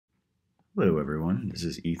Hello everyone, this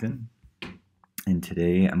is Ethan, and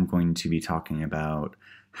today I'm going to be talking about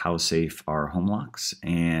how safe are home locks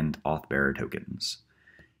and auth bearer tokens.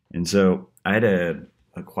 And so I had a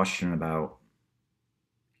question about,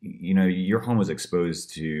 your home was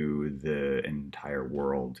exposed to the entire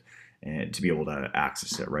world and to be able to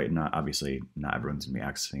access it, right? Not obviously, not everyone's gonna be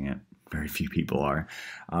accessing it. Very few people are,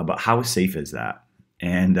 but how safe is that?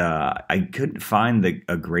 And I couldn't find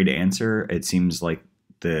a great answer. It seems like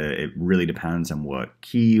it really depends on what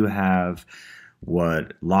key you have,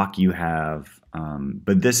 what lock you have.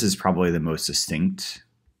 But this is probably the most distinct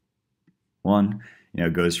one.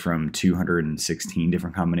 It goes from 216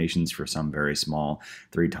 different combinations for some very small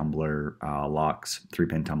three-pin tumbler locks,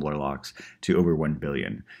 to over 1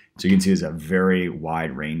 billion. So you can see there's a very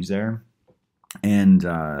wide range there. And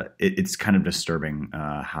it's kind of disturbing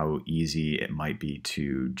how easy it might be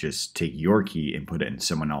to just take your key and put it in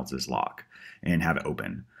someone else's lock and have it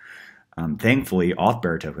open. Thankfully, auth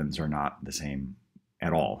bearer tokens are not the same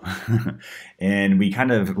at all. And we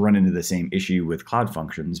kind of run into the same issue with cloud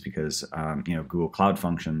functions because Google Cloud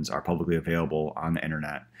Functions are publicly available on the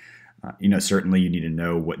internet. Certainly you need to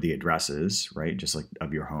know what the address is, right? Just like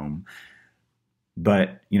of your home.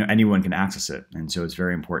 But anyone can access it, and so it's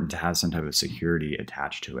very important to have some type of security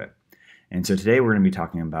attached to it. And so today we're going to be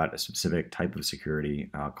talking about a specific type of security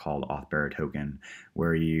called auth bearer token,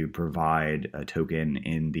 where you provide a token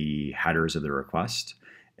in the headers of the request,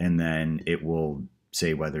 and then it will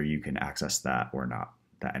say whether you can access that or not,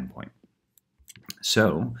 that endpoint.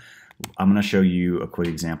 So I'm going to show you a quick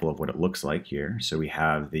example of what it looks like here. So we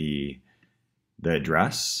have the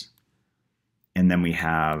address, and then we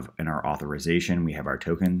have in our authorization, we have our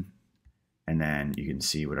token, and then you can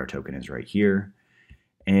see what our token is right here.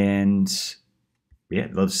 And yeah,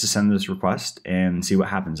 let's just send this request and see what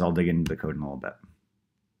happens. I'll dig into the code in a little bit.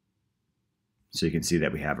 So you can see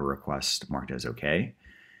that we have a request marked as OK.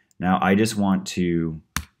 Now I just want to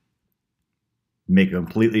make a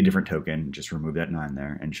completely different token, just remove that 9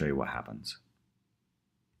 there and show you what happens.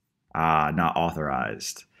 Not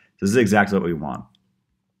authorized. This is exactly what we want.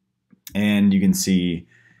 And you can see,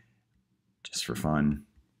 just for fun,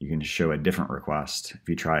 you can show a different request. If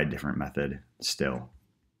you try a different method, still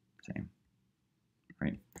same,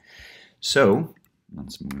 right? So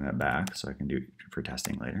let's move that back so I can do it for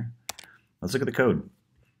testing later. Let's look at the code.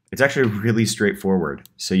 It's actually really straightforward.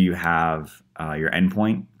 So you have your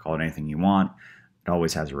endpoint, call it anything you want. It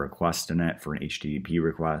always has a request in it for an HTTP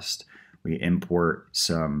request. We import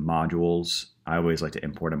some modules. I always like to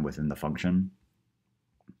import them within the function.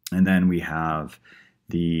 And then we have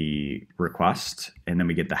the request, and then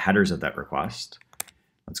we get the headers of that request.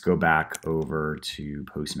 Let's go back over to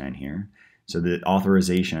Postman here. So the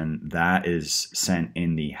authorization, that is sent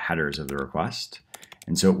in the headers of the request.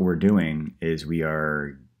 And so what we're doing is we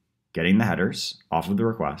are getting the headers off of the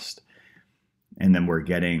request, and then we're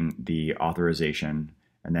getting the authorization,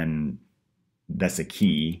 and then that's a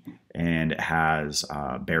key, and it has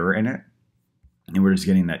a bearer in it. And we're just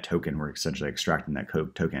getting that token. We're essentially extracting that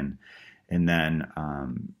token. And then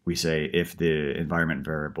we say if the environment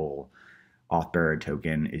variable auth bearer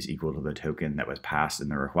token is equal to the token that was passed in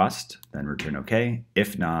the request, then return OK.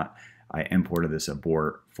 If not, I imported this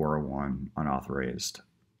abort 401 unauthorized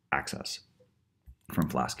access from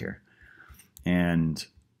Flask here. And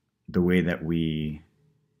the way that we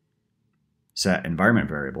set environment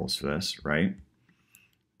variables for this, right,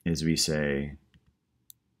 is we say,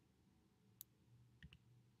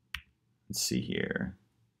 let's see here.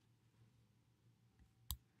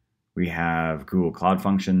 We have Google Cloud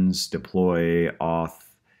Functions, deploy, auth,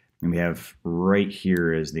 and we have right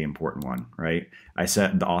here is the important one, right? I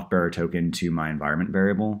set the auth bearer token to my environment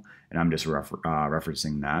variable, and I'm just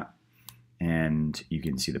referencing that. And you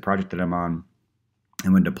can see the project that I'm on.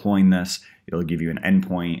 And when deploying this, it'll give you an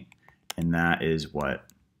endpoint, and that is what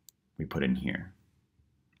we put in here,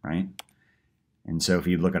 right? And so if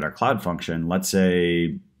you look at our cloud function, let's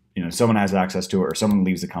say someone has access to it, or someone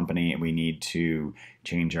leaves the company and we need to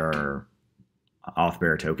change our auth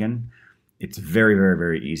bearer token. It's very, very,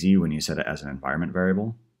 very easy when you set it as an environment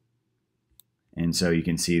variable. And so you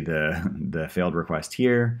can see the failed request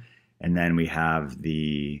here, and then we have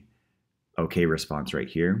the OK response right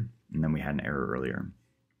here, and then we had an error earlier.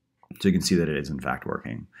 So you can see that it is in fact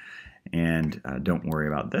working. And don't worry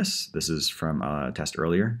about this. This is from a test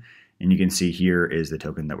earlier. And you can see here is the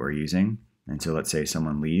token that we're using. And so let's say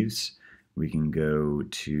someone leaves, we can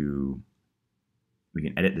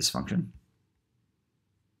edit this function.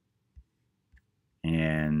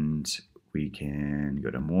 And we can go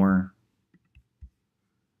to more,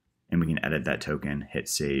 and we can edit that token, hit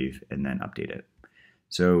save, and then update it.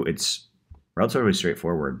 So it's relatively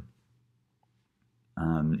straightforward.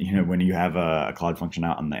 When you have a cloud function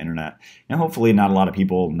out on the internet, hopefully not a lot of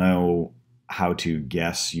people know how to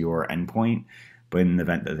guess your endpoint, but in the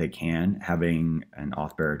event that they can, having an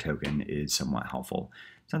auth bearer token is somewhat helpful.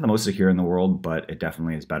 It's not the most secure in the world, but it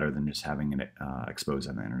definitely is better than just having it exposed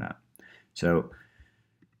on the internet. So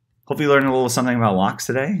hopefully you learned a little something about locks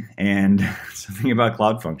today and something about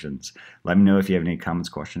cloud functions. Let me know if you have any comments,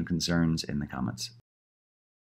 questions, concerns in the comments.